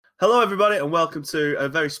Hello, everybody, and welcome to a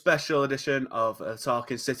very special edition of a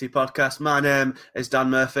Talking City podcast. My name is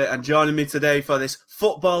Dan Murphy, and joining me today for this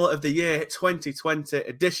Footballer of the Year 2020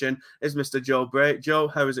 edition is Mr. Joe Bray. Joe,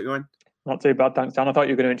 how is it going? Not too bad, thanks, Dan. I thought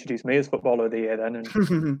you were going to introduce me as Footballer of the Year then,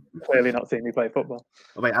 and clearly not seen me play football.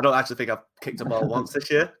 I mean, I don't actually think I've kicked a ball once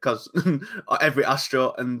this year because every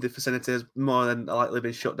Astro in the vicinity has more than likely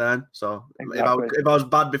been shut down. So exactly. if I was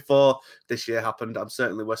bad before this year happened, I'm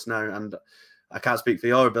certainly worse now, and I can't speak for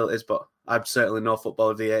your abilities, but I'm certainly no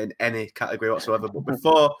Footballer of the Year in any category whatsoever. But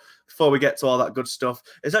before we get to all that good stuff,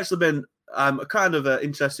 it's actually been a kind of an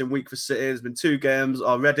interesting week for City. There's been 2 games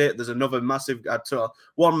already. There's another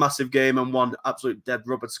one massive game and one absolute dead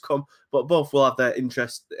rubber to come. But both will have their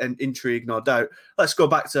interest and intrigue, no doubt. Let's go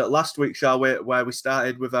back to last week, shall we? Where we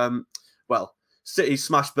started with City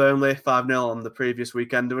smashed Burnley 5-0 on the previous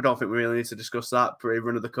weekend. We don't think we really need to discuss that. Pretty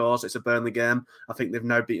run of the course. It's a Burnley game. I think they've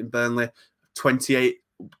now beaten Burnley 28-2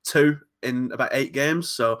 in about 8 games,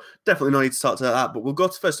 so definitely no need to talk to that. But we'll go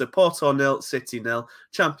to first to Porto 0, City 0,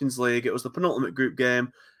 Champions League. It was the penultimate group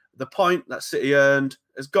game. The point that City earned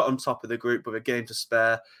has got them top of the group with a game to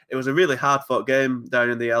spare. It was a really hard-fought game down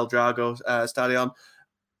in the El Drago Stadion.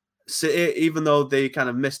 City, even though they kind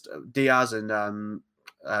of missed Diaz and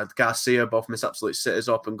Garcia, both missed absolute sitters,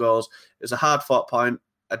 open goals. It was a hard-fought point.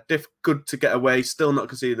 Good to get away, still not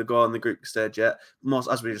conceded the goal on the group stage yet.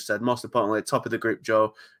 As we just said, most importantly, top of the group,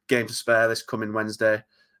 Joe. Game to spare this coming Wednesday.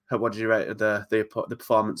 What did you rate the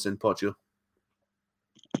performance in Portugal?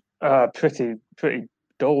 Pretty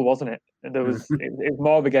dull, wasn't it? There was it was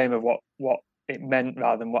more of a game of what it meant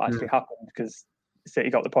rather than what actually happened, because City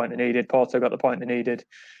got the point they needed, Porto got the point they needed,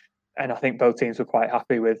 and I think both teams were quite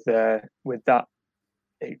happy with that.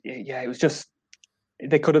 It was just.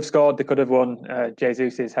 They could have scored. They could have won.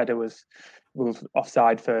 Jesus' header was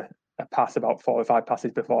offside for a pass about 4 or 5 passes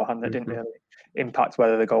beforehand that didn't really impact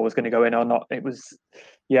whether the goal was going to go in or not. It was,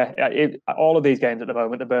 all of these games at the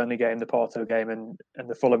moment, the Burnley game, the Porto game, and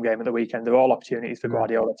the Fulham game at the weekend, they're all opportunities for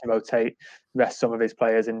Guardiola to rotate, rest some of his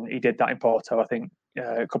players, and he did that in Porto. I think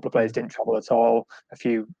a couple of players didn't travel at all. A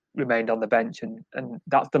few remained on the bench, and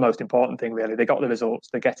that's the most important thing, really. They got the results.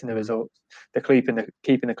 They're getting the results. They're keeping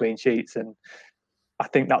the clean sheets, and I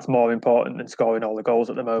think that's more important than scoring all the goals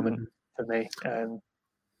at the moment for me.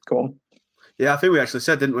 Go on. Yeah, I think we actually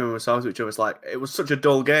said, didn't we, when we saw each other, it was such a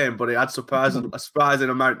dull game, but it had a surprising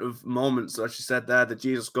amount of moments. As you said there, the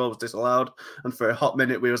Jesus goal was disallowed, and for a hot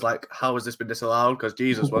minute we was like, how has this been disallowed? Because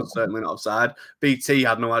Jesus was certainly not offside. BT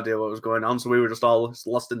had no idea what was going on, so we were just all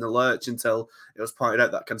lost in the lurch until it was pointed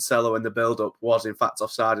out that Cancelo in the build-up was in fact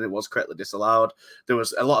offside, and it was correctly disallowed. There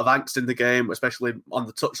was a lot of angst in the game, especially on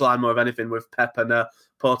the touchline more of anything, with Pep and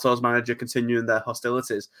Porto's manager continuing their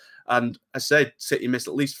hostilities. And I said City missed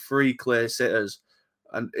at least 3 clear sitters.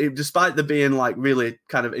 And despite there being really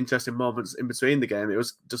kind of interesting moments in between the game, it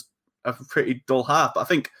was just a pretty dull half. But I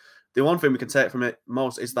think the one thing we can take from it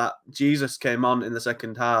most is that Jesus came on in the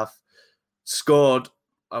second half, scored,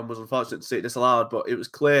 and was unfortunate to see it disallowed, but it was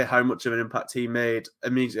clear how much of an impact he made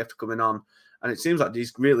immediately after coming on. And it seems like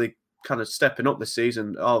he's really kind of stepping up this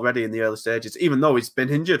season already in the early stages, even though he's been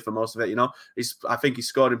injured for most of it. I think he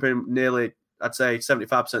scored in pretty nearly, I'd say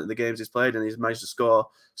 75% of the games he's played, and he's managed to score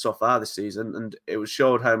so far this season. And it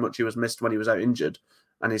showed how much he was missed when he was out injured.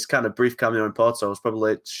 And his kind of brief cameo in Porto was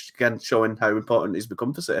probably, again, showing how important he's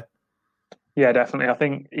become for City. Yeah, definitely. I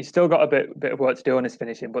think he's still got a bit of work to do on his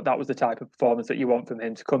finishing, but that was the type of performance that you want from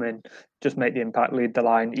him, to come in, just make the impact, lead the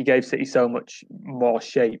line. He gave City so much more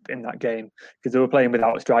shape in that game because they were playing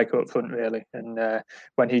without a striker up front, really. And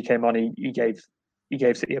when he came on, he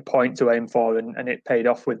gave City a point to aim for, and it paid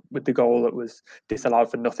off with the goal that was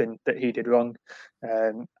disallowed for nothing that he did wrong.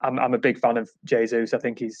 I'm a big fan of Jesus. I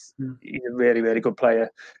think he's a really, really good player.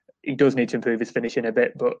 He does need to improve his finishing a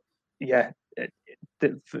bit, but yeah,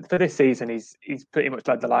 for this season, he's pretty much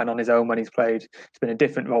led the line on his own when he's played. It's been a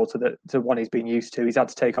different role to one he's been used to. He's had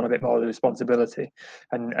to take on a bit more of the responsibility,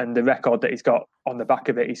 and the record that he's got on the back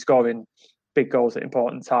of it, he's scoring big goals at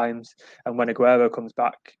important times. And when Aguero comes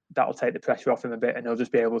back, that'll take the pressure off him a bit, and he'll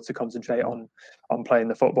just be able to concentrate on playing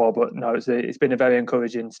the football. But no, it's been a very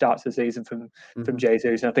encouraging start to the season from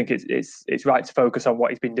Jesus, and I think it's right to focus on what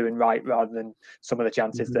he's been doing right rather than some of the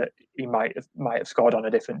chances that he might have scored on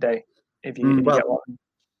a different day. If you get what.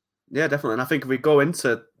 Yeah, definitely. And I think if we go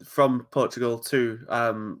from Portugal to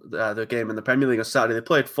the game in the Premier League on Saturday, they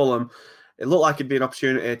played Fulham. It looked like it'd be an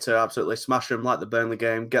opportunity to absolutely smash them like the Burnley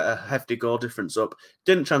game, get a hefty goal difference up.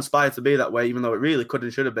 Didn't transpire to be that way, even though it really could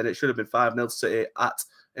and should have been. It should have been 5-0 to City at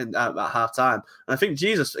half time. And I think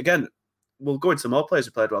Jesus, again, we'll go into more players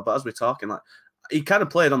who played well, but as we're talking, he kind of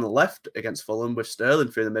played on the left against Fulham with Sterling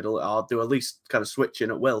through the middle, or do at least kind of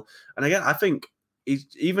switching at will. And again, I think he's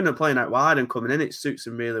even at playing out wide and coming in, it suits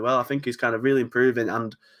him really well. I think he's kind of really improving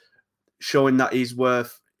and showing that he's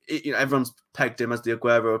worth. Everyone's pegged him as the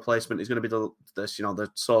Aguero replacement. He's going to be the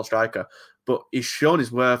sole striker, but he's shown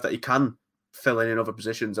his worth that he can fill in other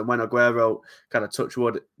positions. And when Aguero kind of touch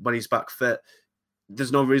wood when he's back fit,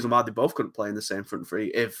 there's no reason why they both couldn't play in the same front three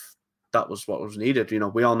if that was what was needed.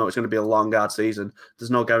 We all know it's going to be a long, hard season.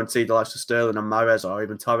 There's no guarantee the likes of Sterling and Mahrez or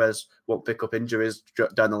even Torres won't pick up injuries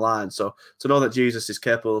down the line. So to know that Jesus is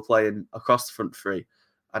capable of playing across the front three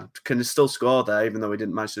and can still score there, even though he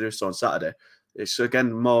didn't manage to do so on Saturday, it's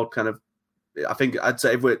again more kind of. I think I'd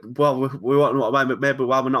say we want maybe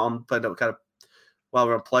while we're not on playing kind of while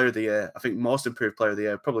we're on Player of the Year, I think most improved Player of the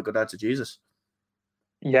Year probably go down to Jesus.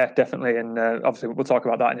 Yeah, definitely, and obviously we'll talk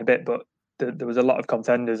about that in a bit. But there was a lot of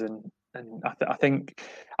contenders, and I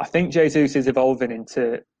think Jesus is evolving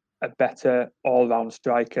into a better all-round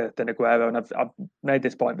striker than Aguero. And I've made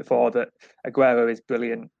this point before that Aguero is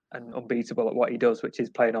brilliant and unbeatable at what he does, which is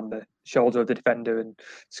playing on the shoulder of the defender and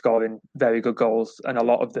scoring very good goals, and a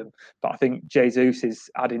lot of them. But I think Jesus is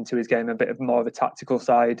adding to his game a bit of more of a tactical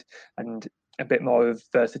side and a bit more of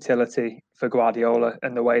versatility for Guardiola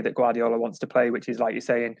and the way that Guardiola wants to play, which is, like you're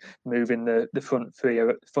saying, moving the front three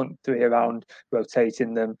around,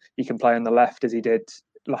 rotating them. He can play on the left as he did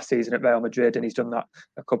last season at Real Madrid, and he's done that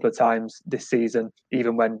a couple of times this season,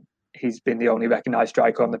 even when he's been the only recognised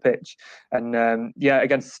striker on the pitch. And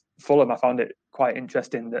against Fulham, I found it quite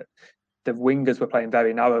interesting that the wingers were playing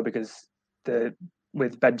very narrow because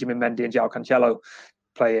with Benjamin Mendy and João Cancelo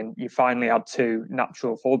playing, you finally had two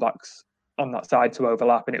natural fullbacks on that side to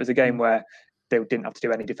overlap, and it was a game where they didn't have to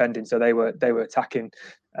do any defending, so they were attacking,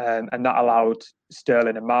 and that allowed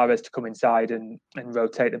Sterling and Mahrez to come inside and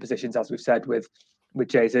rotate the positions, as we've said, with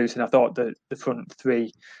Jesus. And I thought the front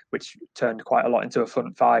three, which turned quite a lot into a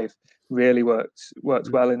front five, really worked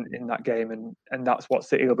well in that game, and that's what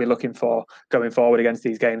City will be looking for going forward against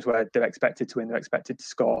these games where they're expected to win, they're expected to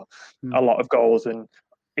score a lot of goals. And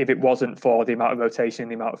if it wasn't for the amount of rotation,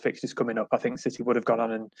 the amount of fixtures coming up, I think City would have gone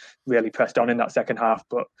on and really pressed on in that second half.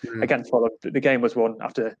 But again, the game was won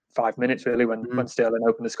after 5 minutes, really, when Sterling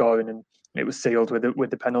opened the scoring, and it was sealed with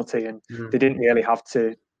the penalty. And they didn't really have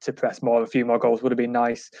to press more. A few more goals would have been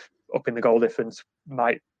nice. Up in the goal difference,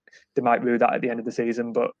 they might rue that at the end of the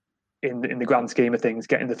season. But in the grand scheme of things,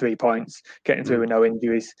 getting the 3 points, getting through with no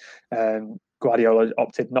injuries, Guardiola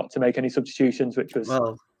opted not to make any substitutions, which was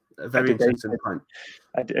a very interesting point.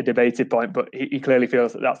 A debated point, but he clearly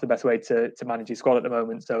feels that that's the best way to manage his squad at the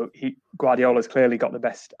moment. So Guardiola's clearly got the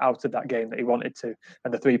best out of that game that he wanted to,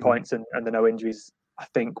 and the 3 points and the no injuries, I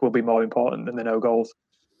think, will be more important than the no goals.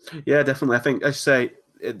 Yeah, definitely. I think, as you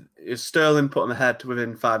say, Sterling put him ahead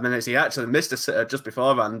within 5 minutes. He actually missed a sitter just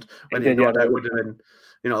beforehand when he no doubt would have been.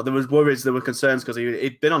 There was worries, there were concerns because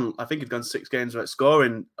he'd been on. I think he'd gone 6 games without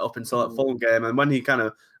scoring up until that Fulham game, and when he kind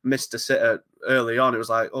of missed a sitter early on, it was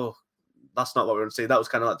like, oh, that's not what we're going to see. That was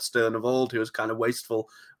kind of like the Sterling of old, who was kind of wasteful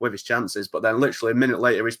with his chances. But then literally a minute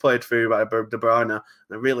later, he's played through by De Bruyne, and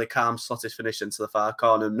a really calm, slotted finish into the far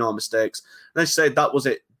corner, no mistakes. And as you say, that was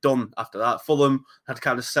it, done after that. Fulham had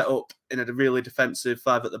kind of set up in a really defensive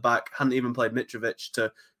 5 at the back, hadn't even played Mitrovic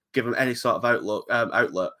to give him any sort of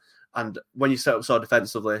outlet. And when you set up so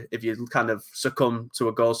defensively, if you kind of succumb to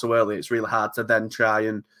a goal so early, it's really hard to then try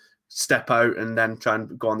and step out and then try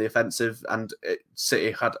and go on the offensive. And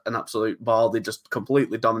City had an absolute ball. They just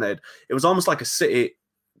completely dominated. It was almost like it's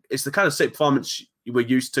the kind of City performance you were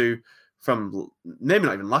used to from maybe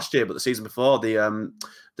not even last year, but the season before,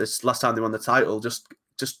 this last time they won the title. Just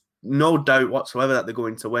no doubt whatsoever that they're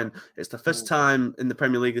going to win. It's the first time in the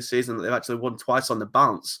Premier League this season that they've actually won twice on the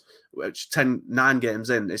bounce, which 9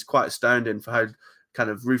 games in is quite astounding for how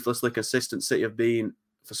kind of ruthlessly consistent City have been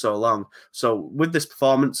for so long. So with this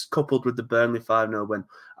performance, coupled with the Burnley 5-0 win,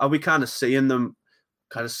 are we kind of seeing them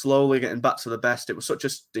kind of slowly getting back to the best? It was such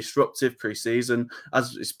a disruptive pre-season,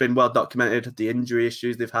 as it's been well documented, the injury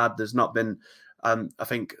issues they've had. There's not been, I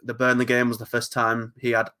think the Burnley game was the first time he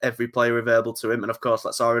had every player available to him. And of course,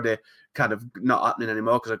 that's already kind of not happening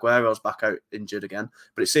anymore because Aguero's back out injured again.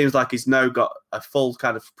 But it seems like he's now got a full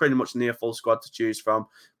kind of pretty much near full squad to choose from,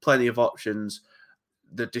 plenty of options.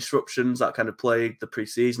 The disruptions that kind of plagued the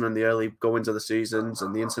pre-season and the early goings of the seasons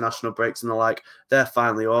and the international breaks and the like, they're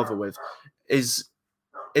finally over with.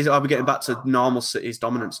 Are we getting back to normal City's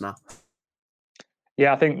dominance now?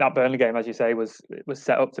 Yeah, I think that Burnley game, as you say, was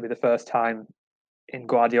set up to be the first time in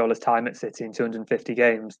Guardiola's time at City in 250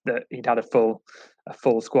 games that he'd had a full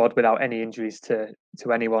squad without any injuries to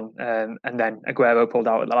anyone. And then Aguero pulled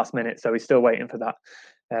out at the last minute, so he's still waiting for that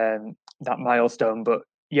that milestone. But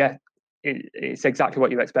yeah, it's exactly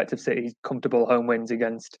what you expect of City: comfortable home wins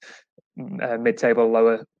against mid-table,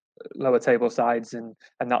 lower table sides, and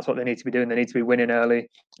that's what they need to be doing. They need to be winning early,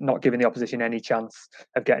 not giving the opposition any chance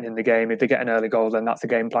of getting in the game. If they get an early goal, then that's the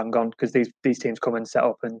game plan gone, because these teams come and set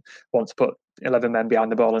up and want to put 11 men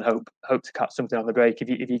behind the ball and hope to catch something on the break.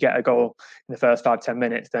 If you get a goal in the first 5-10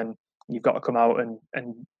 minutes, then you've got to come out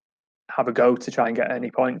and have a go to try and get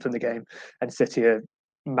any point from the game. And City are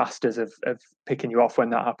masters of picking you off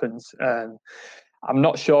when that happens. I'm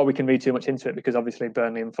not sure we can read too much into it, because obviously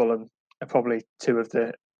Burnley and Fulham are probably two of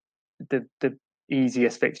the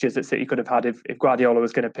easiest fixtures that City could have had. If Guardiola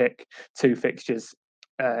was going to pick two fixtures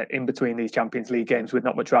in between these Champions League games with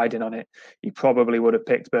not much riding on it, he probably would have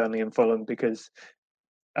picked Burnley and Fulham, because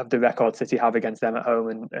of the record City have against them at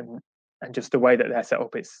home, and just the way that they're set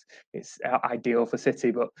up. It's ideal for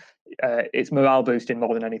City, but it's morale boosting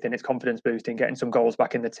more than anything. It's confidence boosting, getting some goals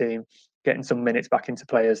back in the team, getting some minutes back into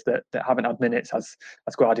players that haven't had minutes, as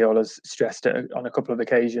Guardiola's stressed on a couple of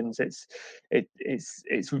occasions. It's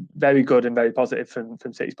very good and very positive from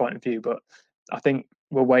City's point of view, but I think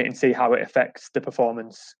we'll wait and see how it affects the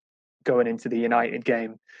performance going into the United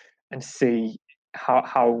game, and see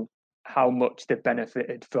how much they've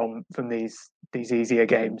benefited from these easier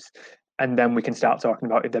games. And then we can start talking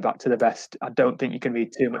about if they're back to the best. I don't think you can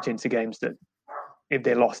read too much into games that if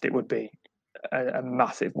they lost, it would be a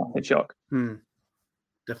massive shock.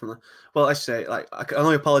 Definitely. Well, I say, like, I can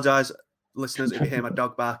only apologise, listeners, if you hear my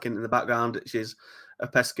dog barking in the background. She's a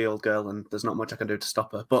pesky old girl, and there's not much I can do to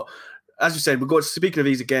stop her. But as you said, speaking of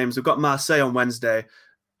easy games, we've got Marseille on Wednesday.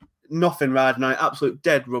 Nothing riding on it, absolute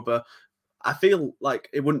dead rubber. I feel like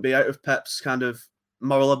it wouldn't be out of Pep's kind of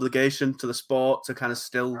moral obligation to the sport to kind of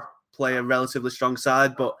still play a relatively strong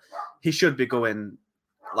side, but he should be going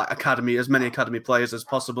like as many academy players as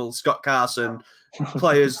possible. Scott Carson,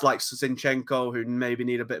 players like Zinchenko, who maybe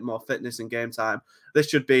need a bit more fitness in game time. This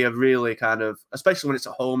should be a really kind of, especially when it's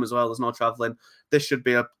at home as well, there's no travelling, this should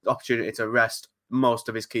be an opportunity to rest most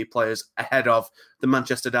of his key players ahead of the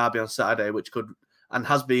Manchester derby on Saturday, which could, and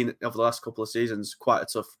has been over the last couple of seasons, quite a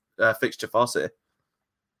tough fixture for City.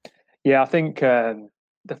 Yeah, I think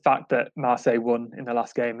the fact that Marseille won in the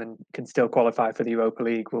last game and can still qualify for the Europa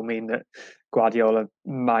League will mean that Guardiola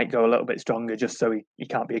might go a little bit stronger, just so he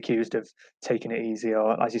can't be accused of taking it easy,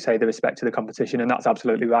 or, as you say, the respect to the competition. And that's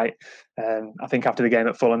absolutely right. I think after the game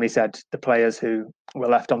at Fulham, he said the players who were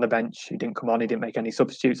left on the bench, who didn't come on, he didn't make any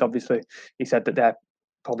substitutes, obviously. He said that they're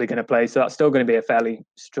probably going to play. So that's still going to be a fairly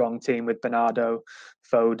strong team with Bernardo,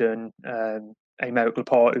 Foden, Aymeric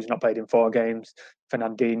Laporte, who's not played in 4 games,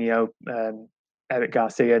 Fernandinho, Eric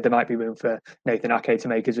Garcia. There might be room for Nathan Ake to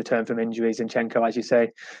make his return from injuries, Zinchenko, as you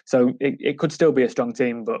say. So it could still be a strong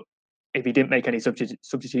team, but if he didn't make any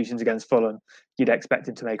substitutions against Fulham, you'd expect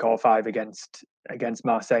him to make all 5 against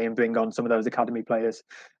Marseille and bring on some of those academy players,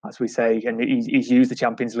 as we say. And he's used the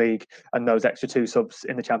Champions League and those extra 2 subs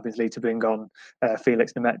in the Champions League to bring on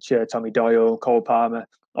Felix Nemecha, Tommy Doyle, Cole Palmer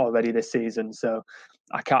already this season. So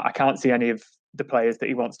I can't see any of the players that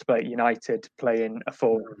he wants to play at United playing a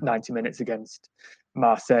full 90 minutes against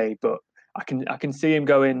Marseille, but I can see him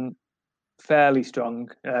going fairly strong.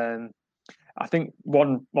 I think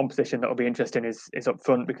one position that will be interesting is up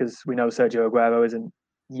front, because we know Sergio Aguero isn't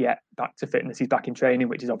yet back to fitness. He's back in training,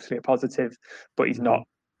 which is obviously a positive, but he's not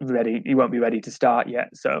ready. He won't be ready to start yet.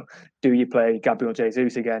 So do you play Gabriel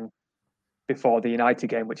Jesus again before the United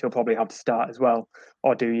game, which he'll probably have to start as well?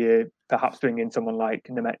 Or do you perhaps bring in someone like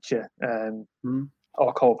Nemecha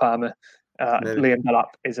or Cole Palmer? Liam Delap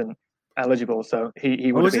isn't eligible, so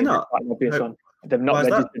he would have been quite an obvious one. They've not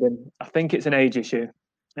registered him. I think it's an age issue.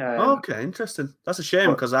 Okay, interesting. That's a shame,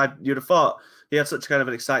 because you'd have thought he had such kind of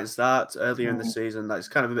an exciting start earlier in the season that it's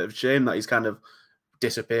kind of a bit of a shame that he's kind of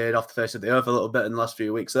disappeared off the face of the earth a little bit in the last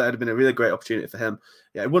few weeks. So that would have been a really great opportunity for him.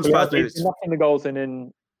 Yeah, it wouldn't surprise me. He's knocking the goals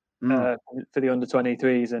in for the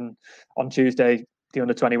under-23s, and on Tuesday the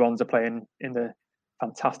under-21s are playing in the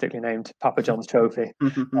fantastically named Papa John's Trophy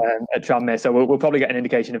at Tranmere. So we'll probably get an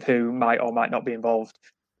indication of who might or might not be involved.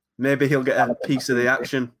 Maybe he'll get a piece of the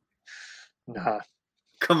action. Nah.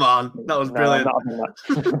 Come on, that was brilliant.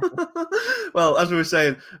 Well, as we were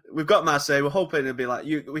saying, we've got Marseille. We're hoping it'll be like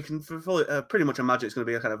we can pretty much imagine it's going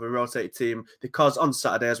to be a kind of a rotated team, because on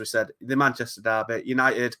Saturday, as we said, the Manchester derby,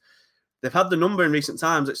 United, they've had the number in recent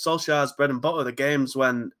times. It's Solskjaer's bread and butter, the games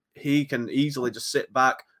when he can easily just sit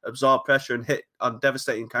back, absorb pressure, and hit on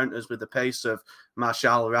devastating counters with the pace of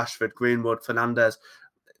Martial, Rashford, Greenwood, Fernandes.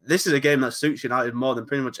 This is a game that suits United more than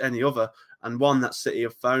pretty much any other, and one that City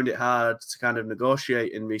have found it hard to kind of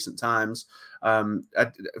negotiate in recent times.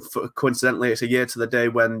 Coincidentally, it's a year to the day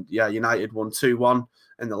when United won 2-1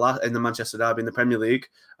 in the Manchester derby in the Premier League.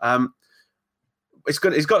 It's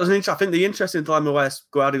good. It's got an I think the interesting dilemma where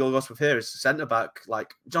Guardiola goes with here is centre back.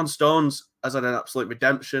 Like John Stones has had an absolute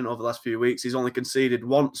redemption over the last few weeks. He's only conceded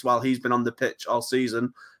once while he's been on the pitch all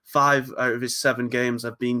season. 5 out of his 7 games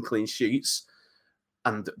have been clean sheets,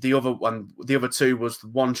 and the other 2 was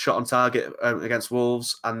 1 shot on target against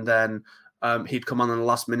Wolves, and then he'd come on in the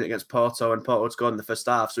last minute against Porto, and Porto had scored in the first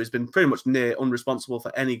half. So he's been pretty much near unresponsible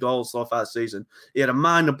for any goals so far this season. He had a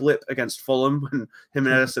minor blip against Fulham when him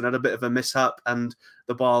and Ederson had a bit of a mishap, and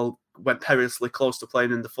the ball went perilously close to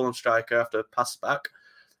playing in the Fulham striker after a pass back.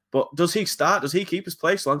 But does he start? Does he keep his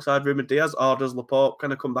place alongside Ruben Diaz, or does Laporte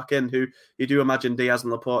kind of come back in? Who you do imagine Diaz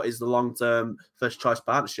and Laporte is the long-term first-choice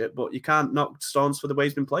partnership, but you can't knock Stones for the way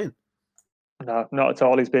he's been playing. No, not at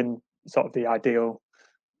all. He's been sort of the ideal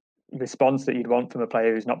response that you'd want from a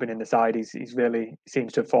player who's not been in the side. He's really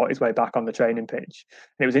seems to have fought his way back on the training pitch.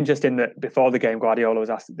 And it was interesting that before the game,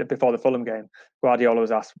 before the Fulham game, Guardiola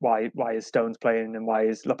was asked why is Stones playing and why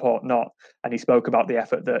is Laporte not, and he spoke about the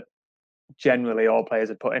effort that generally all players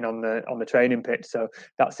are putting on the training pitch. So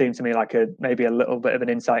that seemed to me like maybe a little bit of an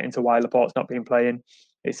insight into why Laporte's not been playing.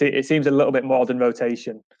 It seems a little bit more than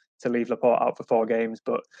rotation to leave Laporte out for 4 games,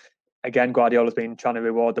 but again, Guardiola's been trying to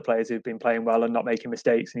reward the players who've been playing well and not making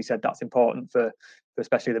mistakes, and he said that's important for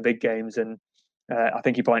especially the big games. And I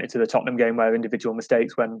think he pointed to the Tottenham game where individual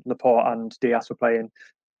mistakes when Laporte and Diaz were playing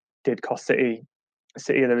did cost City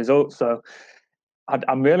the result. So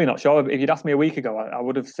I'm really not sure. If you'd asked me a week ago, I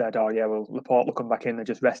would have said, oh yeah, well, Laporte will come back in, they're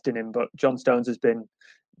just resting him. But John Stones has been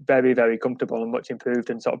very, very comfortable and much improved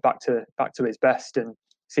and sort of back to his best, and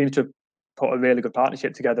seems to have put a really good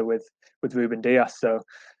partnership together with Ruben Diaz. So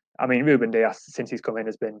I mean, Ruben Diaz, since he's come in,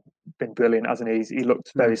 has been brilliant, hasn't he? He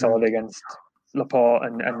looked very solid against Laporte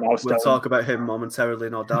and now Stones. We'll talk about him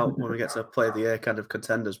momentarily, no doubt, when we get to play the year kind of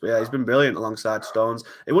contenders. But yeah, he's been brilliant alongside Stones.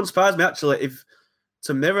 It wouldn't surprise me, actually, if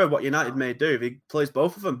to mirror what United may do, if he plays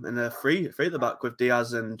both of them in a free at the back with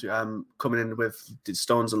Diaz and coming in with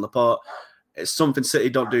Stones and Laporte. It's something City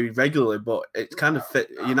don't do regularly, but it kind of fit.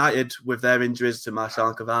 United, with their injuries to Martial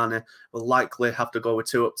and Cavani, will likely have to go with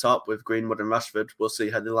 2 up top with Greenwood and Rashford. We'll see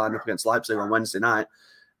how they line up against Leipzig on Wednesday night.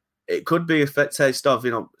 It could be a taste of,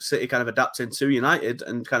 City kind of adapting to United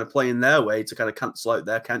and kind of playing their way to kind of cancel out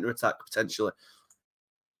their counter-attack potentially.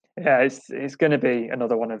 Yeah, it's going to be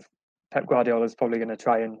another one of Pep Guardiola's probably going to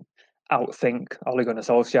try and outthink Ole Gunnar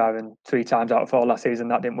Solskjaer, and 3 times out of 4 last season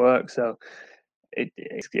that didn't work. So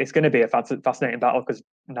it's going to be a fascinating battle because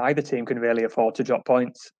neither team can really afford to drop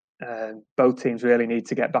points. Both teams really need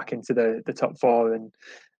to get back into the top 4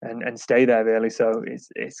 and stay there really. So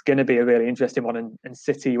it's going to be a really interesting one. And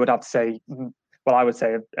City would have to say, well, I would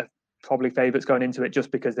say are probably favourites going into it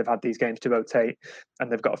just because they've had these games to rotate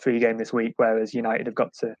and they've got a free game this week, whereas United have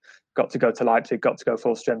got to go to Leipzig, got to go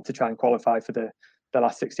full strength to try and qualify for the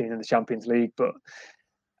last 16 in the Champions League. But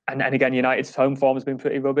and again, United's home form has been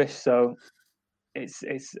pretty rubbish. So it's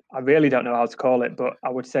I really don't know how to call it, but I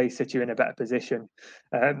would say City are in a better position,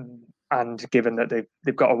 and given that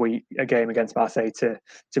they've got a game against Marseille to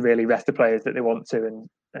really rest the players that they want to,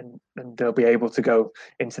 and they'll be able to go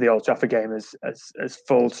into the Old Trafford game as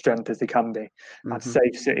full strength as they can be. I'd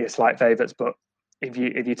say City are slight favourites, but if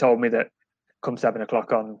you told me that come 7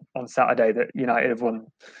 o'clock on Saturday that United have won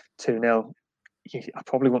 2-0, I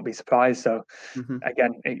probably wouldn't be surprised. So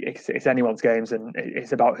again, it's anyone's games, and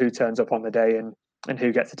it's about who turns up on the day and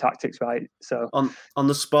who gets the tactics right. So on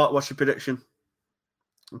the spot, what's your prediction?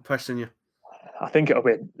 I'm pressing you. I think it'll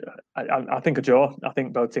be. I think a draw. I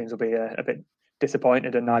think both teams will be a bit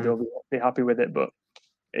disappointed, and neither will be happy with it. But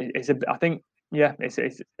it's I think. Yeah, it's.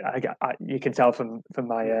 You can tell from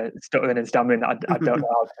my stuttering and stammering that I don't know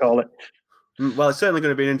how to call it. Well, it's certainly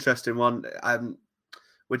going to be an interesting one.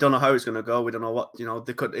 We don't know how it's going to go. We don't know what,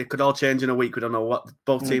 it could all change in a week. We don't know what,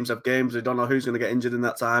 both teams have games. We don't know who's going to get injured in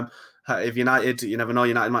that time. If United, you never know,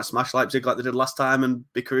 United might smash Leipzig like they did last time and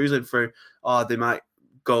be cruising through, or they might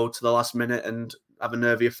go to the last minute and have a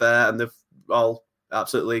nervy affair and they've all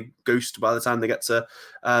absolutely goosed by the time they get to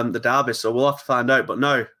the derby. So we'll have to find out. But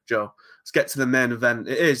no, Joe, let's get to the main event.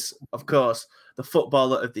 It is, of course, the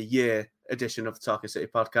Footballer of the Year edition of the Talking City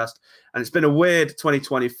podcast, and it's been a weird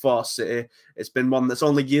 2024 City. It's been one that's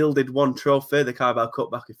only yielded one trophy, the Carabao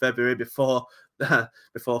Cup, back in February before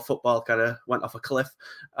football kind of went off a cliff.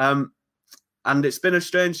 And it's been a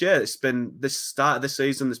strange year. It's been this start of this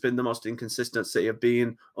season. It's been the most inconsistent City have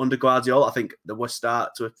been under Guardiola. I think the worst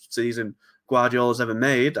start to a season Guardiola's ever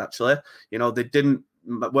made. Actually, they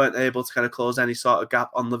weren't able to kind of close any sort of gap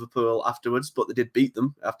on Liverpool afterwards, but they did beat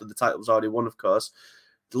them after the title was already won, of course.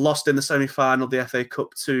 They lost in the semi-final of the FA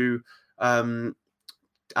Cup to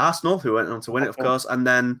Arsenal, who went on to win it, of course, and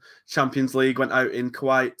then Champions League went out in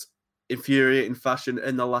quite infuriating fashion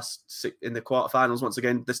in the quarterfinals once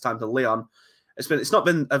again. This time to Lyon. It's not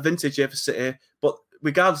been a vintage year for City, but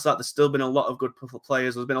regardless of that, there's still been a lot of good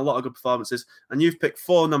players. There's been a lot of good performances, and you've picked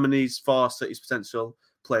 4 nominees for City's potential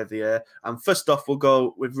Player of the Year. And first off, we'll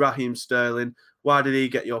go with Raheem Sterling. Why did he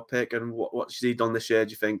get your pick, and what's he done this year,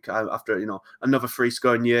 do you think, after another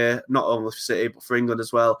free-scoring year, not only for City, but for England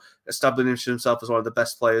as well, establishing himself as one of the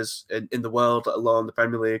best players in the world, let alone the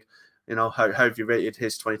Premier League? How have you rated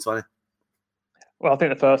his 2020? Well, I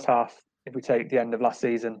think the first half, if we take the end of last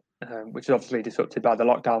season, which was obviously disrupted by the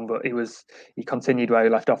lockdown, but he continued where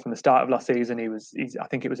he left off from the start of last season. I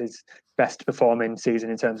think it was his best performing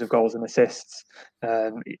season in terms of goals and assists.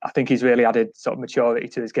 I think he's really added sort of maturity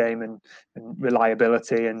to his game and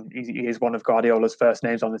reliability, and he is one of Guardiola's first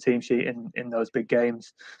names on the team sheet in those big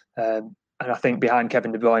games. And I think behind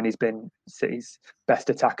Kevin De Bruyne, he's been City's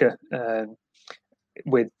best attacker.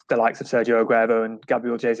 With the likes of Sergio Aguero and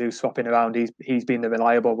Gabriel Jesus swapping around, he's been the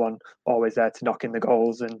reliable one, always there to knock in the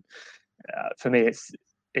goals. And for me, it's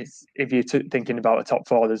if you're thinking about a top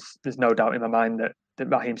 4, there's no doubt in my mind that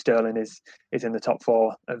Raheem Sterling is in the top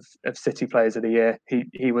 4 of City Players of the Year.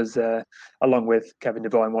 He was along with Kevin De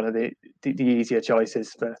Bruyne one of the easier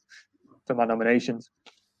choices for my nominations.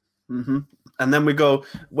 Mm-hmm. And then we go,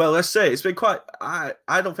 well, let's say it's been quite, I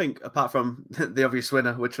don't think, apart from the obvious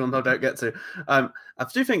winner, which we'll no doubt get to, I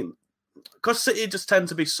do think, because City just tend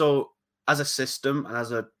to be so, as a system and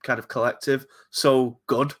as a kind of collective, so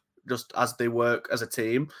good, just as they work as a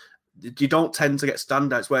team, you don't tend to get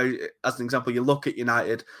standouts where, as an example, you look at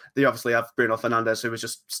United, they obviously have Bruno Fernandes, who was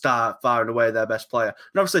just far and away their best player.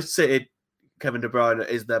 And obviously City, Kevin De Bruyne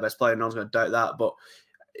is their best player, no one's going to doubt that, but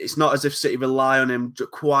it's not as if City rely on him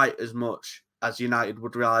quite as much as United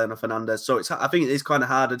would rely on a Fernandes. So I think it is kind of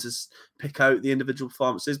harder to pick out the individual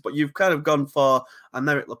performances, but you've kind of gone for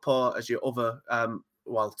Aymeric Laporte as your other,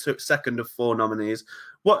 second of 4 nominees.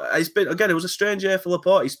 It was a strange year for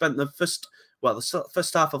Laporte. He spent the first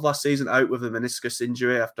half of last season out with a meniscus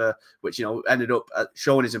injury, after which ended up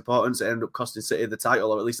showing his importance. It ended up costing City the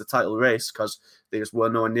title, or at least the title race, because they just were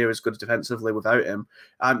nowhere near as good defensively without him.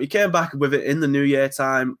 He came back with it in the New Year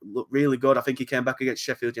time, looked really good. I think he came back against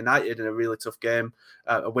Sheffield United in a really tough game,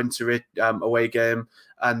 a wintry away game,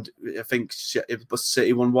 and I think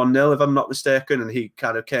City won 1-0 if I'm not mistaken, and he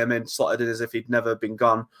kind of came in, slotted in as if he'd never been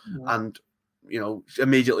gone, and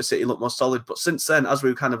immediately City looked more solid. But since then, as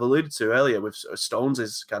we kind of alluded to earlier, with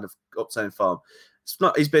Stones' kind of upturn form,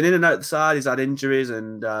 he's been in and out the side. He's had injuries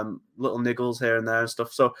and little niggles here and there and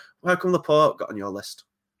stuff. So how come Laporte got on your list?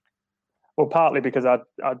 Well, partly because I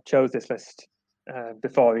chose this list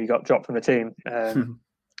before he got dropped from the team.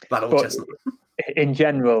 That old chestnut. In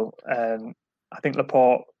general, I think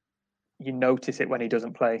Laporte, you notice it when he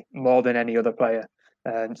doesn't play more than any other player.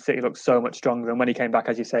 City looks so much stronger, and when he came back,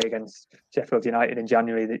 as you say, against Sheffield United in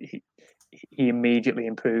January, that he immediately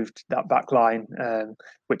improved that back line,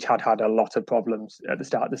 which had a lot of problems at the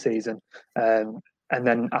start of the season. And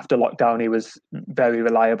then after lockdown, he was very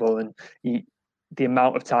reliable, and the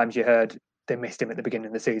amount of times you heard they missed him at the beginning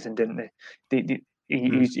of the season, didn't they?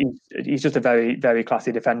 He's just a very, very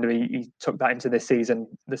classy defender. He took that into this season,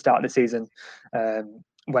 the start of the season.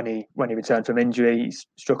 When he returned from injury, he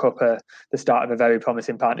struck up the start of a very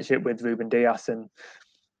promising partnership with Ruben Dias, and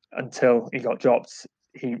until he got dropped,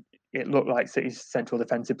 it looked like City's central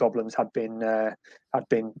defensive problems had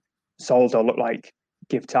been solved, or looked like,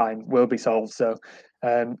 give time, will be solved. So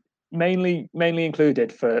mainly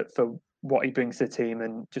included for what he brings to the team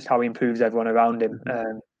and just how he improves everyone around him.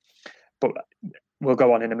 But we'll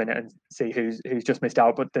go on in a minute and see who's just missed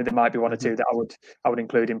out. But there might be one or two that I would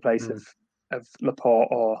include in place of Laporte,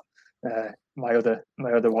 or my other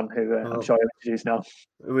one, who I'm sure you'll introduce now.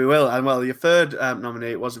 We will. And well, your third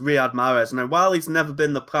nominee was Riyad Mahrez. Now, while he's never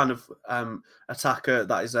been the kind of attacker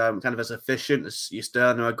that is kind of as efficient as your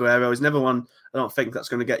Sterling or Aguero, he's never one, I don't think, that's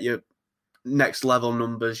going to get you next level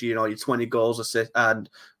numbers, your 20 goals assist and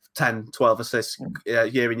 10, 12 assists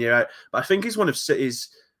year in, year out. But I think he's one of City's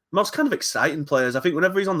most kind of exciting players. I think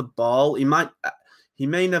whenever he's on the ball, he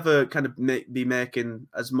may never kind of be making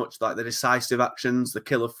as much like the decisive actions, the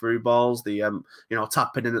killer through balls, the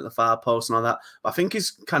tapping in at the far post and all that. But I think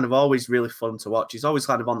he's kind of always really fun to watch. He's always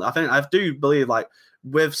kind of on. I do believe, like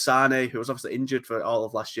with Sane, who was obviously injured for all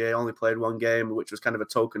of last year, only played one game, which was kind of a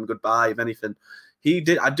token goodbye, if anything. He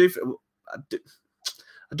did. I do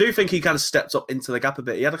think he kind of stepped up into the gap a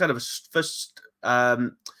bit. He had a kind of a first.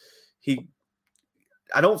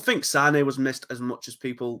 I don't think Sane was missed as much as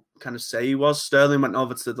people kind of say he was. Sterling went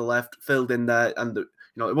over to the left, filled in there, and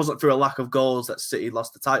it wasn't through a lack of goals that City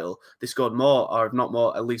lost the title. They scored more, or if not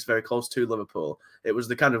more, at least very close to Liverpool. It was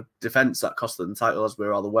the kind of defence that cost them the title, as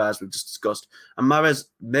we're all aware, as we've just discussed. And Mahrez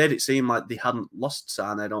made it seem like they hadn't lost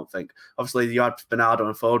Sane, I don't think. Obviously, you had Bernardo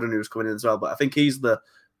and Foden who was coming in as well, but I think he's the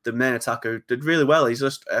main attacker who did really well. He's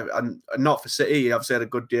just, and not for City, he obviously had a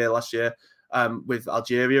good year last year with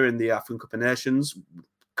Algeria in the African Cup of Nations,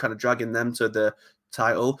 kind of dragging them to the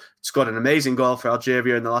title. Scored an amazing goal for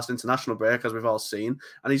Algeria in the last international break, as we've all seen.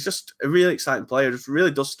 And he's just a really exciting player. Just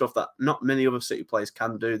really does stuff that not many other City players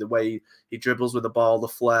can do. The way he dribbles with the ball, the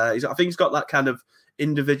flair. I think he's got that kind of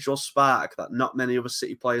individual spark that not many other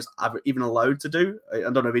City players are even allowed to do. I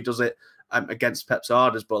don't know if he does it against Pep's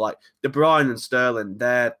orders, but like De Bruyne and Sterling,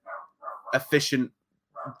 they're efficient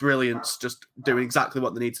brilliance, just doing exactly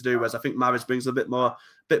what they need to do. Whereas I think Mahrez brings a bit more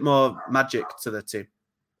magic to the team.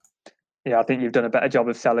 Yeah, I think you've done a better job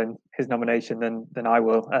of selling his nomination than I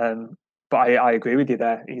will. But I agree with you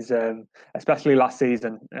there. He's especially last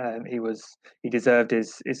season, he deserved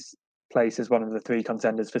his place as one of the 3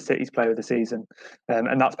 contenders for City's Player of the Season,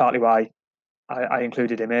 and that's partly why I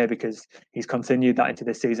included him here, because he's continued that into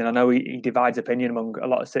this season. I know he divides opinion among a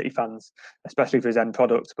lot of City fans, especially for his end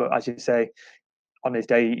product. But as you say, on his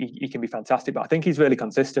day, he can be fantastic. But I think he's really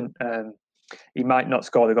consistent. He might not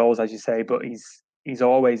score the goals, as you say, but he's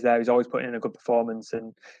always there. He's always putting in a good performance.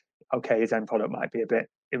 And okay, his end product might be a bit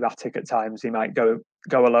erratic at times. He might go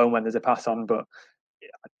alone when there's a pass on, but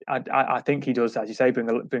I think he does, as you say,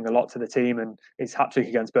 bring a lot to the team. And his hat-trick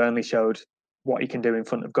against Burnley showed what he can do in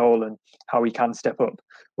front of goal and how he can step up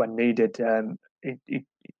when needed.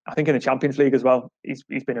 I think in the Champions League as well, he's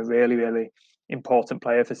been a really, really important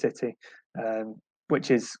player for City,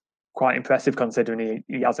 which is quite impressive considering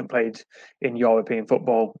he hasn't played in European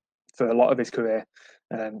football for a lot of his career.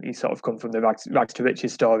 He's sort of come from the rags to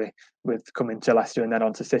riches story with coming to Leicester and then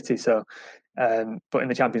on to City. So, but in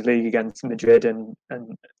the Champions League against Madrid and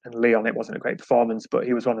Lyon, it wasn't a great performance, but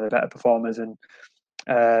he was one of the better performers. And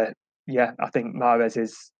I think Mahrez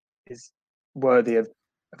is worthy of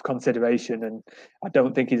consideration, and I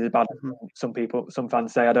don't think he's as bad as some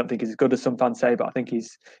fans say. I don't think he's as good as some fans say, but I think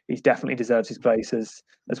he's definitely deserves his place as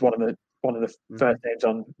one of the first names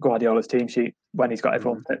on Guardiola's team sheet when he's got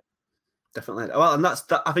everyone fit. Definitely. Well, and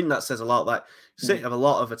I think that says a lot. Like, City have a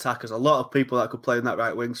lot of attackers, a lot of people that could play in that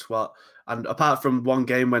right wing spot. And apart from one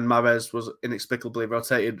game when Mahrez was inexplicably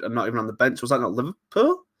rotated and not even on the bench, was that not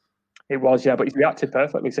Liverpool? It was, yeah, but he's reacted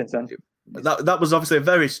perfectly since then. That was obviously a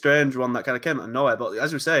very strange one that kind of came out of nowhere. But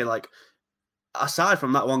as we say, like, aside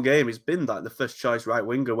from that one game, he's been like the first choice right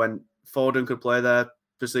winger when Foden could play there.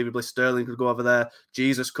 Presumably Sterling could go over there.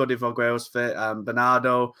 Jesus could if Aguero was fit.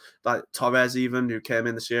 Bernardo, like Torres even, who came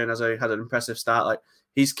in this year and had an impressive start. Like,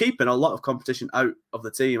 he's keeping a lot of competition out of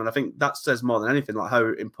the team, and I think that says more than anything like how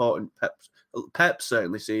important Pep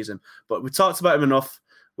certainly sees him. But we talked about him enough.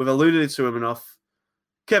 We've alluded to him enough.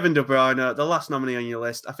 Kevin De Bruyne, the last nominee on your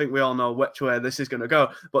list. I think we all know which way this is going to go.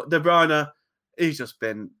 But De Bruyne, he's just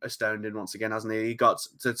been astounding once again, hasn't he? He got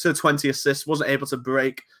to 20 assists, wasn't able to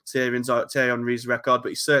break Thierry Henry's record, but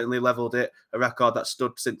he certainly levelled it, a record that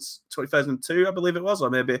stood since 2002, I believe it was, or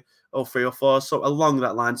maybe 03 or 04, so along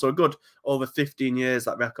that line. So a good over 15 years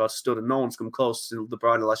that record stood, and no one's come close to De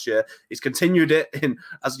Bruyne last year. He's continued it,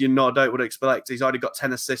 as you no doubt would expect. He's already got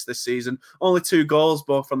 10 assists this season, only 2 goals,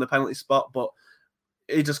 both from the penalty spot, but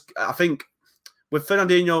I think with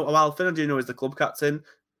Fernandinho, while Fernandinho is the club captain,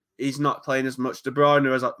 he's not playing as much. De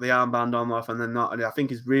Bruyne has the armband on more often than not, and I think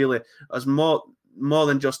he's really as more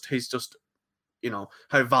than just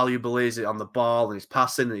how valuable is it on the ball and his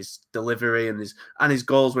passing and his delivery and his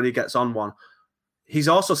goals when he gets on one. He's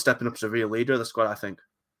also stepping up as a real leader of the squad, I think.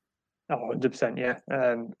 Oh, 100%, yeah.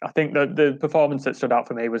 I think the performance that stood out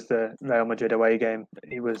for me was the Real Madrid away game.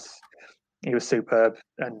 He was superb,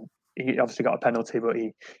 and he obviously got a penalty, but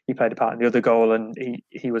he played a part in the other goal, and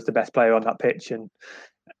he was the best player on that pitch. And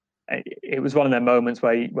it was one of them moments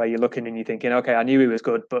where you're looking and you're thinking, okay, I knew he was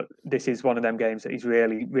good, but this is one of them games that he's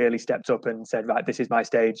really, really stepped up and said, right, this is my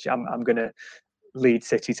stage. I'm going to lead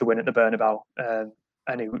City to win at the Bernabeu.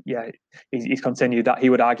 And he's continued that. He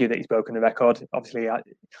would argue that he's broken the record. Obviously,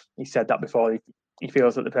 he said that before. He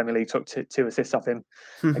feels that the Premier League took 2 assists off him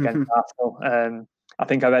against Arsenal. I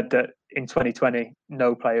think I read that in 2020,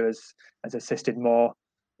 no player has assisted more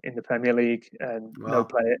in the Premier League, and wow.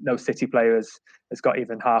 No City player has got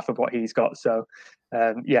even half of what he's got. So,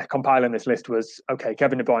 compiling this list was okay.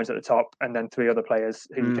 Kevin De Bruyne's at the top, and then 3 other players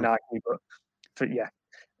who you can argue.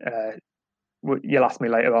 But you'll ask me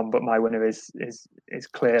later on. But my winner is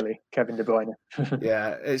clearly Kevin De Bruyne.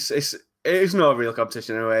 Yeah, it's not a real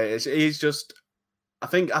competition anyway. He's just I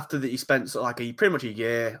think after that he spent pretty much a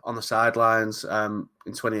year on the sidelines in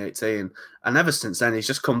 2018, and ever since then he's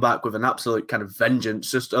just come back with an absolute kind of vengeance.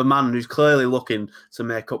 Just a man who's clearly looking to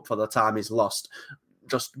make up for the time he's lost.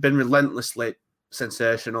 Just been relentlessly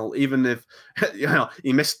sensational. Even if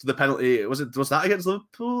he missed the penalty, was that against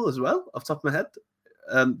Liverpool as well? Off the top of my head,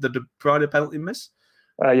 the De Bruyne penalty miss.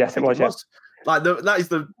 Yes, it was. Yes.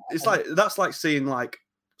 That's like seeing like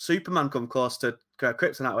Superman come close to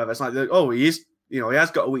Kryptonite. Whatever. It's like, oh, he is. He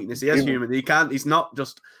has got a weakness. He is human. He's not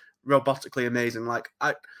just robotically amazing. Like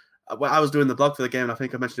when I was doing the blog for the game, and I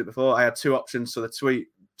think I mentioned it before, I had two options for the tweet: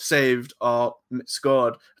 saved or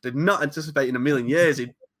scored. I did not anticipate in a million years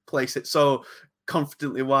he'd place it so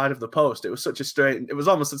confidently wide of the post. It was such a straight. It was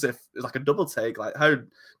almost as if it was like a double take. Like how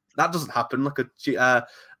that doesn't happen. Like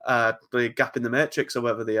the gap in the matrix or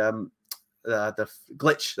whatever the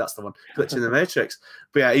glitch. That's the one. Glitch in the matrix.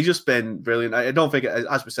 But yeah, he's just been brilliant. I don't think,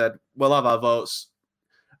 as we said, we'll have our votes.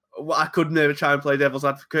 I could maybe try and play devil's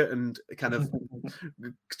advocate and kind of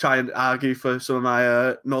try and argue for some of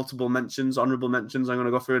my notable mentions, honourable mentions. I'm going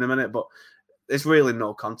to go through in a minute, but it's really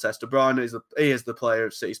no contest. De Bruyne is the player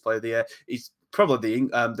of City's Player of the Year. He's probably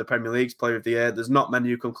the Premier League's Player of the Year. There's not many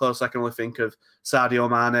who come close. I can only think of Sadio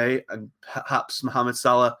Mane and perhaps Mohamed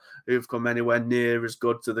Salah, who've come anywhere near as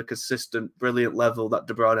good to the consistent, brilliant level that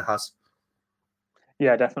De Bruyne has.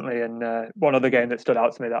 Yeah, definitely. And one other game that stood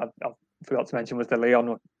out to me that I forgot to mention was the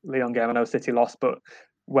Lyon game. I know City lost, but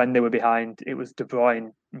when they were behind, it was De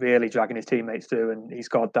Bruyne really dragging his teammates through, and he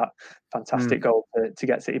scored that fantastic goal to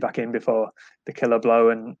get City back in before the killer blow.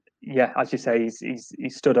 And yeah, as you say,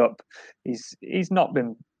 he's stood up. He's not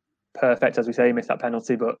been perfect, as we say. He missed that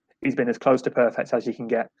penalty, but he's been as close to perfect as you can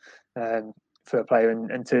get for a player,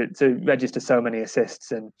 and to register so many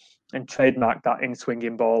assists and trademark that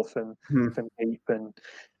in-swinging ball from deep, and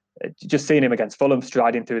just seeing him against Fulham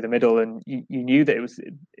striding through the middle, and you knew that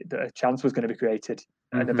that a chance was going to be created,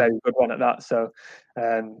 and a very good one at that. So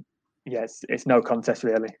yes, it's no contest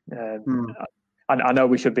really. I know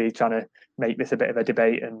we should be trying to make this a bit of a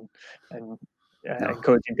debate and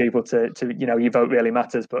encouraging people to your vote really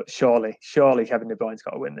matters, but surely Kevin De Bruyne's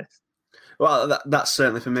got to win this. Well, that's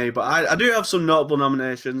certainly for me, but I do have some notable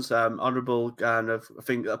nominations, honourable kind of, I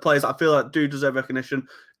think, players that I feel like do deserve recognition.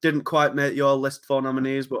 Didn't quite make your list for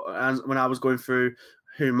nominees, but when I was going through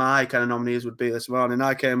who my kind of nominees would be this morning,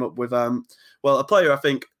 I came up with a player I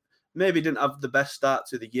think maybe didn't have the best start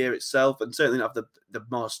to the year itself, and certainly not have the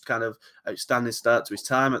most kind of outstanding start to his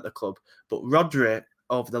time at the club. But Rodri,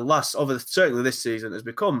 certainly this season, has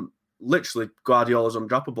become literally Guardiola's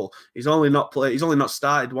undroppable. He's only not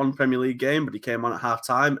started one Premier League game, but he came on at half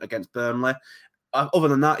time against Burnley. Other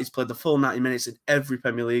than that, he's played the full 90 minutes in every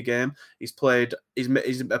Premier League game. He's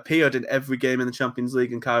appeared in every game in the Champions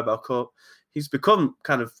League and Carabao Cup. He's become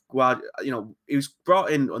kind of, he was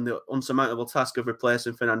brought in on the unsurmountable task of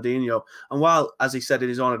replacing Fernandinho. And while, as he said in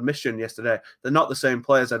his own admission yesterday, they're not the same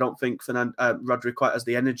players, I don't think Rodri quite has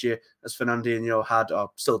the energy as Fernandinho had,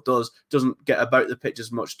 or still doesn't get about the pitch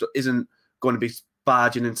as much, isn't going to be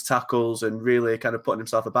barging into tackles and really kind of putting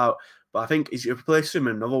himself about. But I think he's replacing him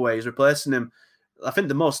in another way. He's replacing him, I think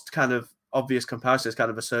the most kind of obvious comparison is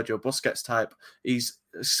kind of a Sergio Busquets type. He's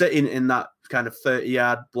sitting in that kind of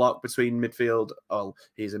 30-yard block between midfield. Oh,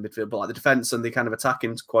 he's in midfield, but like the defence and the kind of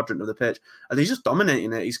attacking quadrant of the pitch. And he's just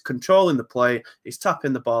dominating it. He's controlling the play. He's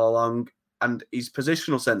tapping the ball along. And his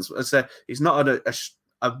positional sense, as I say, he's not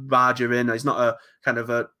a barger in. He's not a kind of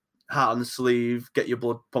a heart on the sleeve, get your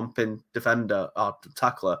blood pumping defender or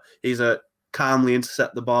tackler. He's a calmly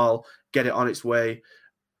intercept the ball, get it on its way.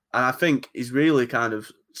 And I think he's really kind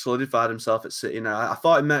of solidified himself at City now. I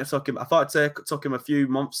thought it might have took him. I thought it took him a few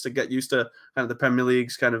months to get used to kind of the Premier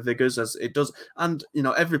League's kind of vigors, as it does. And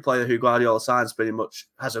every player who Guardiola signs pretty much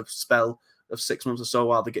has a spell of 6 months or so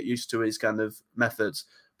while they get used to his kind of methods.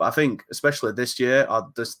 But I think, especially this year or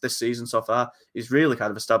this season so far, he's really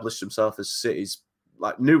kind of established himself as City's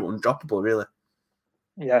like new undroppable, really.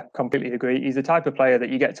 Yeah, completely agree. He's the type of player that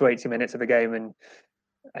you get to 80 minutes of a game and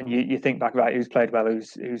you think back, right, who's played well,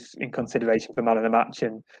 who's in consideration for man of the match,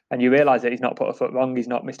 and you realise that he's not put a foot wrong, he's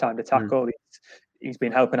not mistimed a tackle, he's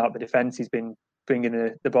been helping out the defence, he's been bringing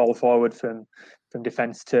the ball forward from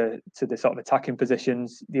defence to the sort of attacking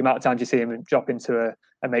positions. The amount of times you see him drop into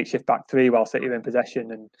a makeshift back three while City are in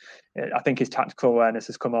possession, and I think his tactical awareness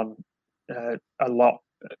has come on a lot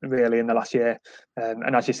really in the last year,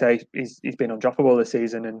 and as you say, he's been undroppable this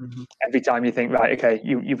season, and every time you think, right, okay,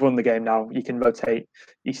 you've won the game now, you can rotate,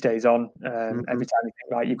 he stays on. Every time you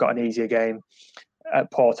think, right, you've got an easier game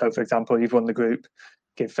at Porto, for example, you've won the group,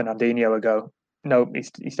 give Fernandinho a go, no,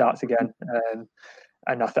 he starts again.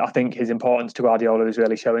 And I think his importance to Guardiola is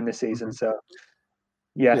really showing this season. So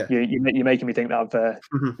Yeah, Yeah. you're making me think that of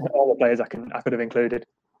all the players I could have included.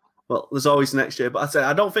 Well, there's always next year, but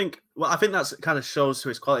I don't think. Well, I think that's kind of shows to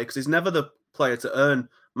his quality because he's never the player to earn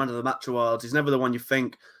Man of the Match awards. He's never the one you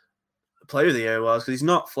think Player of the Year awards because he's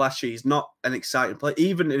not flashy. He's not an exciting player.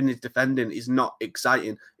 Even in his defending, he's not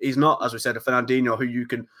exciting. He's not, as we said, a Fernandinho who you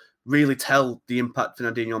can really tell the impact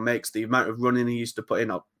Fernandinho makes. The amount of running he used to put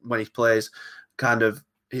in when he plays, kind of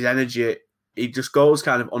his energy. He just goes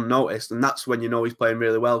kind of unnoticed, and that's when you know he's playing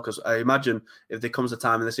really well. Because I imagine if there comes a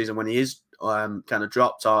time in the season when he is kind of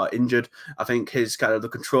dropped or injured, I think his kind of the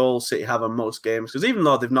control City have on most games. Because even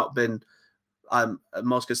though they've not been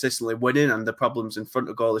most consistently winning and the problems in front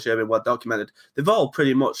of goal this year have been well documented, they've all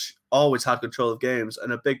pretty much always had control of games,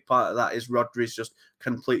 and a big part of that is Rodri's just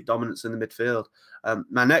complete dominance in the midfield.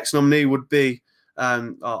 My next nominee would be,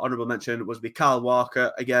 or honourable mention, would be Kyle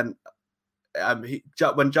Walker. Again,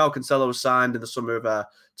 when João Cancelo was signed in the summer of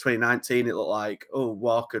 2019, it looked like, oh,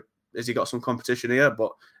 Walker, has he got some competition here?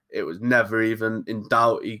 But it was never even in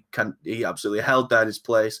doubt. He absolutely held down his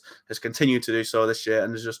place, has continued to do so this year,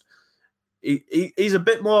 and is just he's a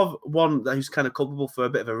bit more of one who's kind of culpable for a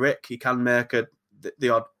bit of a rick. He can make the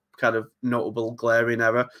odd kind of notable glaring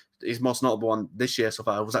error. His most notable one this year so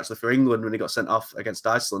far was actually for England when he got sent off against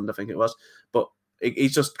Iceland, I think it was. But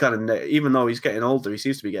he's just kind of, even though he's getting older, he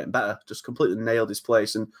seems to be getting better. Just completely nailed his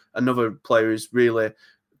place. And another player who's really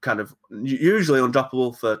kind of usually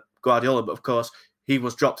undroppable for Guardiola, but of course he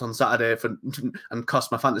was dropped on Saturday and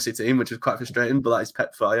cost my fantasy team, which was quite frustrating. But that is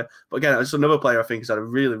Pep for you. But again, it's another player I think has had a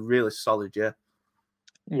really, really solid year.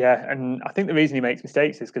 Yeah, and I think the reason he makes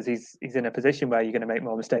mistakes is because he's in a position where you're going to make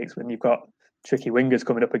more mistakes when you've got tricky wingers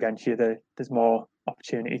coming up against you. There's more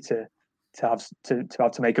opportunity to have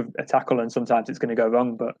to make a tackle, and sometimes it's going to go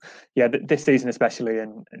wrong. But yeah, this season especially,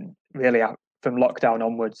 and really from lockdown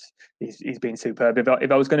onwards, he's been superb. If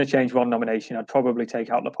I was going to change one nomination, I'd probably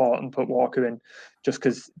take out Laporte and put Walker in, just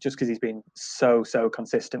because he's been so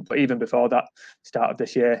consistent. But even before that start of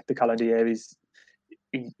this year, the calendar year, he's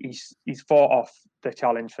fought off the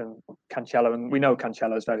challenge from Cancelo, and we know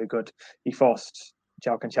Cancelo is very good. He forced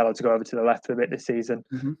João Cancelo to go over to the left for a bit this season.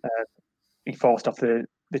 Mm-hmm. He forced off the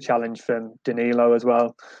challenge from Danilo as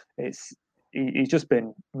well. He's just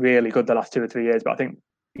been really good the last 2 or 3 years, but I think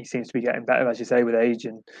he seems to be getting better, as you say, with age,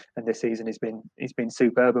 and this season he's been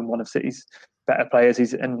superb and one of City's better players.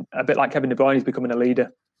 And a bit like Kevin De Bruyne, he's becoming a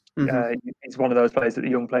leader. Mm-hmm. He's one of those players that the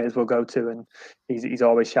young players will go to, and he's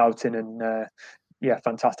always shouting and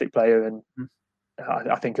fantastic player, and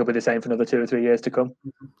I think he'll be the same for another 2 or 3 years to come.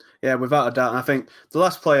 Yeah, without a doubt. And I think the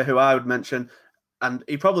last player who I would mention, and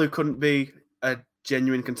he probably couldn't be a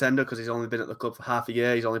genuine contender because he's only been at the club for half a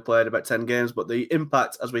year. He's only played about 10 games, but the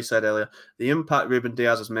impact, as we said earlier, the impact Ruben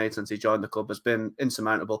Dias has made since he joined the club has been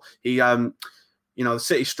insurmountable. He, the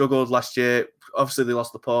City struggled last year. Obviously, they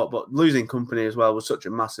lost Laporte, but losing Company as well was such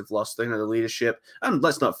a massive loss. The leadership, and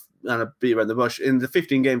let's not beat around the bush. In the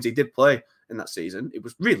 15 games he did play in that season, it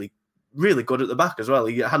was really, really good at the back as well.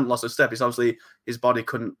 He hadn't lost a step. It's obviously his body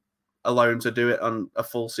couldn't allow him to do it on a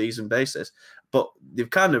full season basis. But they've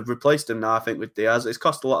kind of replaced him now, I think, with Diaz. It's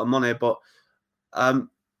cost a lot of money, but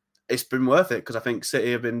it's been worth it because I think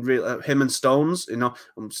City have been real. Him and Stones,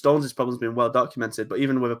 Stones' problems been well documented, but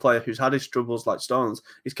even with a player who's had his troubles like Stones,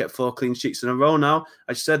 he's kept 4 clean sheets in a row now.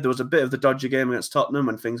 As you said, there was a bit of the dodgy game against Tottenham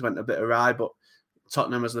when things went a bit awry, but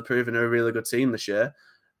Tottenham, as they're proving, are a really good team this year.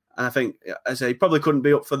 And I think, as I say, he probably couldn't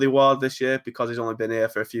be up for the award this year because he's only been here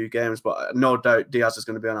for a few games, but no doubt Diaz is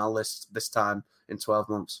going to be on our list this time in 12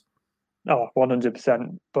 months. Oh,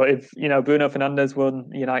 100%. But if, Bruno Fernandes won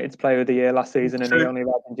United's Player of the Year last season and he only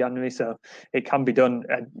arrived in January, so it can be done.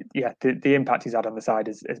 And yeah, the impact he's had on the side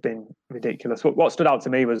has been ridiculous. What stood out to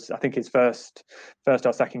me was, I think, his first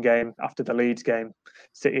or second game after the Leeds game.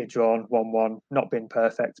 City had drawn 1-1, not been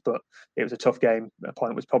perfect, but it was a tough game. A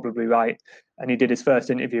point was probably right. And he did his first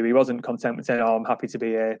interview. He wasn't content with saying, "Oh, I'm happy to be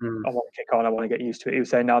here. I want to kick on. I want to get used to it." He was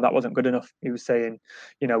saying, "No, that wasn't good enough." He was saying,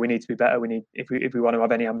 we need to be better. We need, if we want to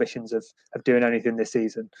have any ambitions of doing anything this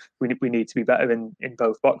season, we need to be better in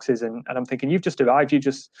both boxes. And I'm thinking, you've just arrived. You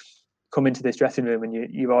just come into this dressing room and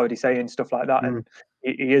you're already saying stuff like that. And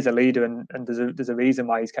he is a leader, and there's a reason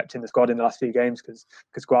why he's kept in the squad in the last few games,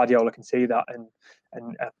 because Guardiola can see that,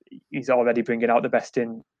 and he's already bringing out the best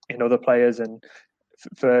in other players. And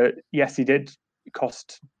yes, he did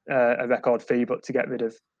cost a record fee, but to get a bit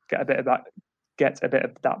of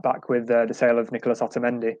that back with the sale of Nicolas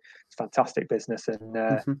Otamendi, it's fantastic business.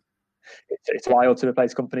 And it's wild to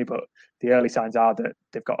replace Company, but the early signs are that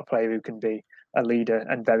they've got a player who can be a leader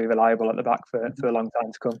and very reliable at the back for a long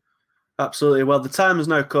time to come. Absolutely. Well, the time has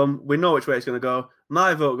now come. We know which way it's going to go.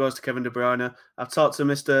 My vote goes to Kevin De Bruyne. I've talked to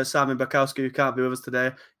Mr. Simon Bakowski, who can't be with us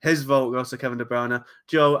today. His vote goes to Kevin De Bruyne.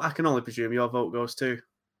 Joe, I can only presume your vote goes to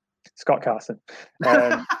Scott Carson.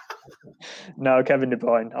 No, Kevin De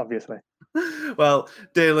Bruyne, obviously. Well,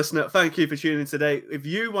 dear listener, thank you for tuning in today. If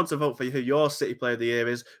you want to vote for who your City Player of the Year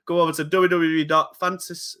is, go over to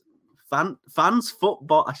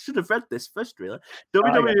www.fansfootball. I should have read this first, really.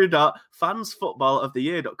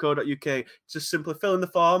 www.fansfootballoftheyear.co.uk. Just simply fill in the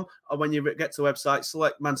form, or when you get to the website,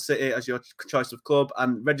 select Man City as your choice of club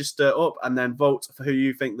and register up, and then vote for who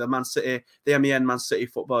you think the Man MEN Man City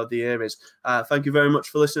Football of the Year is. Thank you very much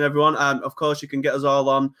for listening, everyone. Of course, you can get us all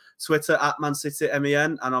on Twitter at Man City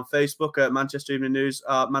MEN and on Facebook at Manchester Evening News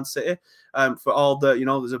Man City. For all the,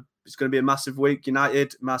 it's going to be a massive week.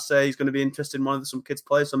 United, Marseille is going to be interested in one of some kids'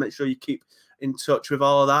 players, so make sure you keep in touch with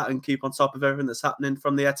all of that and keep on top of everything that's happening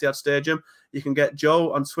from the Etihad Stadium. You can get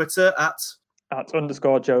Joe on Twitter at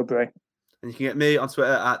 @_Joe Bray. And you can get me on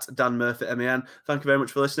Twitter at Dan Murphy MEN. Thank you very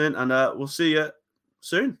much for listening, and we'll see you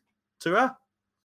soon. Ta-ra.